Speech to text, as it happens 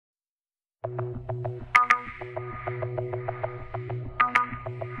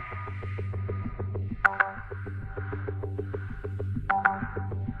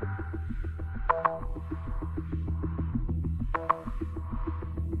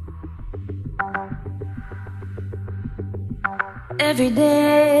every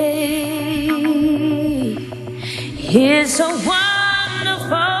day is so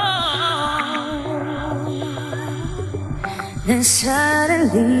wonderful. Then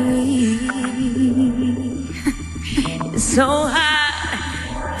suddenly it's so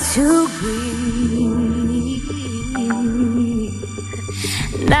hard to breathe.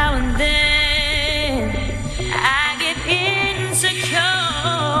 Now and then I get insecure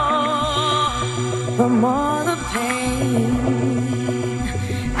from all the pain.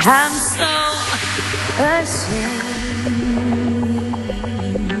 I'm so ashamed,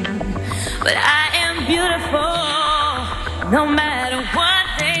 but I am beautiful no matter what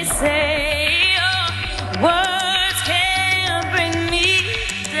they say. Oh, words can't bring me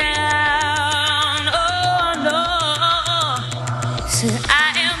down. Oh no, so I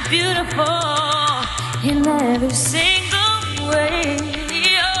am beautiful in every single way.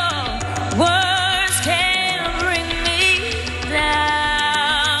 Oh, words can't bring me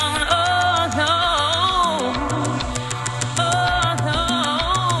down. Oh no, oh no,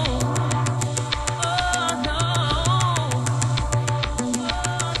 oh no,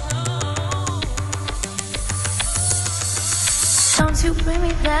 oh no. Don't you bring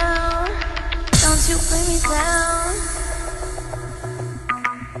me down, don't you bring me down.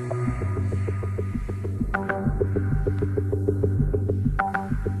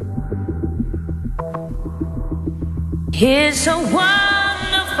 It's so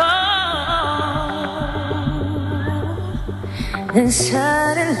wonderful, then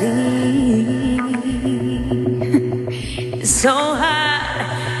suddenly it's so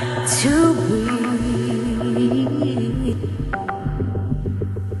hard to breathe.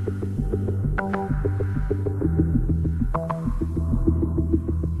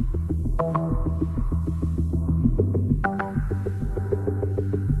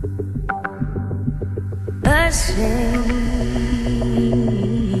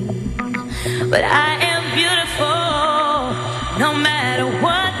 But I am beautiful no matter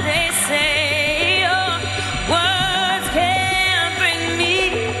what they say. Oh, words can't bring me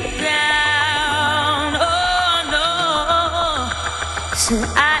down. Oh no, so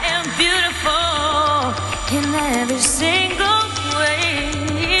I am beautiful in every single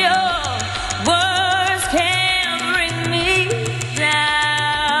way. Oh, words can't bring me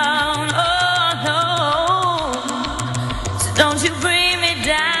down. Oh no, so don't you bring me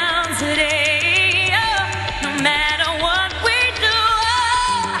down today. No matter what we do,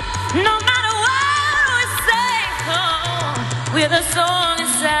 no matter what we say, oh, we're the song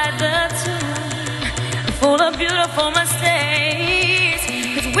inside the tune, full of beautiful mistakes.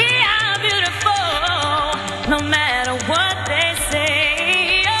 'Cause we are beautiful, no matter what they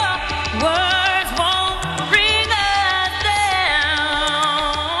say. Oh, words won't bring us down.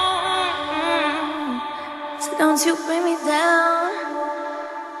 So don't you bring me down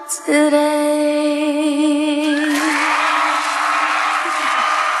today.